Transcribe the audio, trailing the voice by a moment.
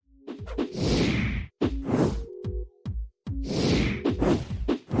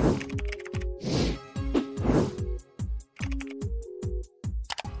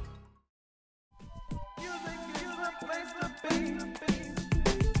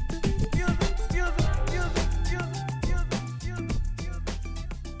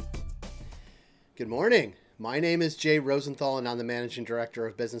Good morning. My name is Jay Rosenthal, and I'm the Managing Director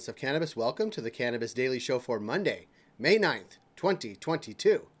of Business of Cannabis. Welcome to the Cannabis Daily Show for Monday, May 9th,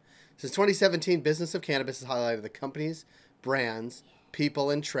 2022. Since 2017, Business of Cannabis has highlighted the companies, brands, people,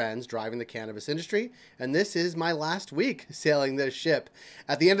 and trends driving the cannabis industry, and this is my last week sailing this ship.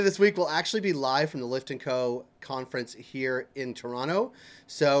 At the end of this week, we'll actually be live from the Lift & Co. conference here in Toronto,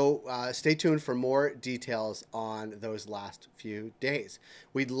 so stay tuned for more details on those last few days.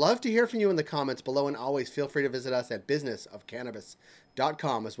 We'd love to hear from you in the comments below, and always feel free to visit us at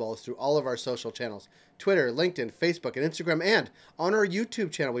businessofcannabis.com, as well as through all of our social channels, Twitter, LinkedIn, Facebook, and Instagram, and on our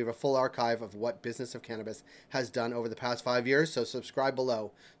YouTube channel. We have a full archive of what Business of Cannabis has done over the past 5 years, so subscribe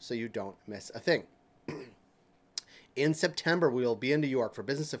below so you don't miss a thing. In September, we will be in New York for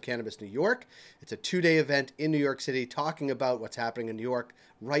Business of Cannabis New York. It's a 2-day event in New York City talking about what's happening in New York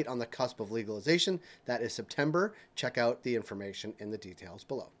right on the cusp of legalization. That is September. Check out the information in the details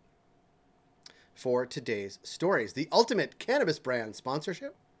below. For today's stories, the ultimate cannabis brand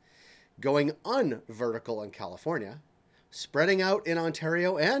sponsorship, going unvertical in California, spreading out in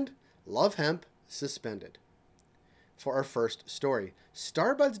Ontario, and Love Hemp suspended. For our first story,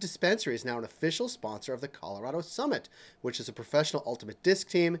 Starbuds Dispensary is now an official sponsor of the Colorado Summit, which is a professional ultimate disc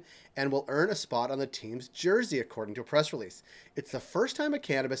team, and will earn a spot on the team's jersey, according to a press release. It's the first time a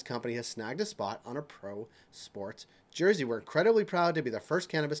cannabis company has snagged a spot on a pro sports jersey. We're incredibly proud to be the first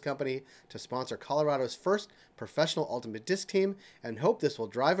cannabis company to sponsor Colorado's first professional ultimate disc team, and hope this will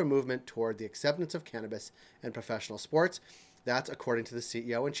drive a movement toward the acceptance of cannabis in professional sports. That's according to the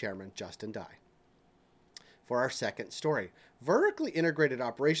CEO and chairman, Justin Dye. For our second story, vertically integrated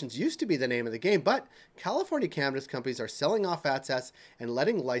operations used to be the name of the game, but California cannabis companies are selling off assets and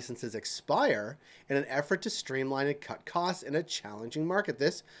letting licenses expire in an effort to streamline and cut costs in a challenging market.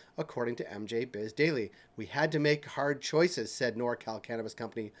 This, according to MJ Biz Daily. We had to make hard choices, said NorCal Cannabis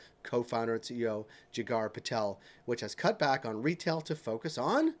Company co-founder and CEO Jigar Patel, which has cut back on retail to focus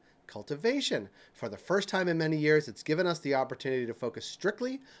on cultivation. For the first time in many years, it's given us the opportunity to focus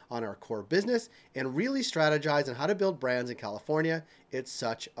strictly on our core business and really strategize on how to build brands in California. It's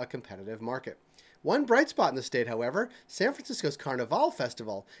such a competitive market. One bright spot in the state, however, San Francisco's Carnival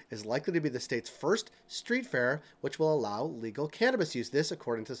Festival is likely to be the state's first street fair, which will allow legal cannabis use. This,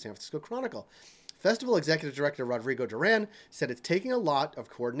 according to the San Francisco Chronicle. Festival Executive Director Rodrigo Duran said it's taking a lot of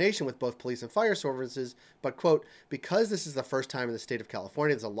coordination with both police and fire services, but, quote, because this is the first time in the state of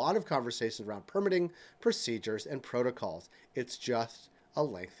California, there's a lot of conversations around permitting, procedures, and protocols. It's just a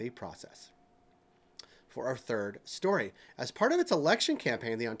lengthy process. For our third story, as part of its election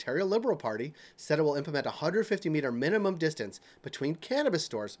campaign, the Ontario Liberal Party said it will implement a 150-meter minimum distance between cannabis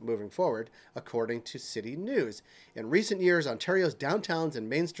stores moving forward, according to City News. In recent years, Ontario's downtowns and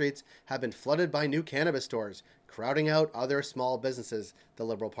main streets have been flooded by new cannabis stores, crowding out other small businesses, the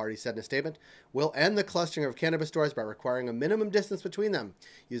Liberal Party said in a statement. We'll end the clustering of cannabis stores by requiring a minimum distance between them,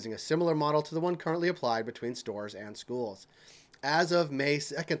 using a similar model to the one currently applied between stores and schools. As of May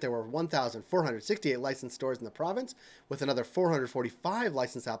 2nd, there were 1,468 licensed stores in the province, with another 445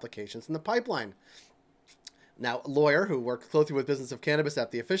 license applications in the pipeline. Now, a lawyer who worked closely with Business of Cannabis at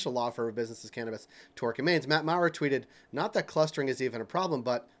the official law firm of Business of Cannabis, Torque & Mains, Matt Maurer tweeted, not that clustering is even a problem,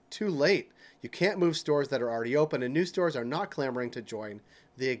 but too late. You can't move stores that are already open, and new stores are not clamoring to join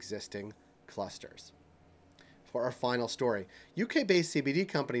the existing clusters. For our final story, UK-based CBD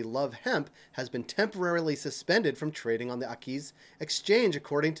company Love Hemp has been temporarily suspended from trading on the Aquis exchange,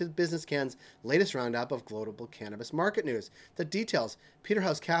 according to BusinessCann's latest roundup of global cannabis market news. The details: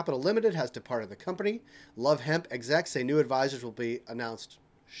 Peterhouse Capital Limited has departed the company. Love Hemp execs say new advisors will be announced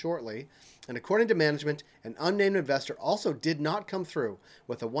shortly. And according to management, an unnamed investor also did not come through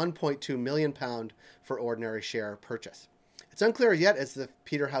with a £1.2 million for ordinary share purchase. It's unclear yet as the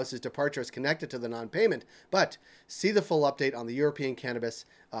Peterhouse's departure is connected to the non-payment, but see the full update on the European cannabis,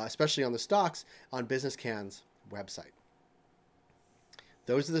 especially on the stocks, on BusinessCann's website.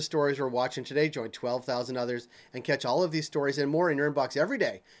 Those are the stories we're watching today. Join 12,000 others and catch all of these stories and more in your inbox every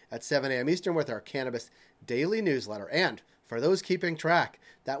day at 7 a.m. Eastern with our Cannabis Daily newsletter. And for those keeping track,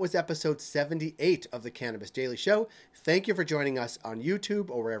 that was episode 78 of the Cannabis Daily Show. Thank you for joining us on YouTube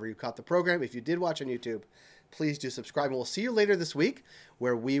or wherever you caught the program. If you did watch on YouTube, please do subscribe. And we'll see you later this week,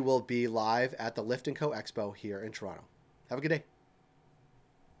 where we will be live at the Lift & Co. Expo here in Toronto. Have a good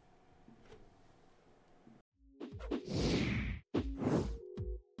day.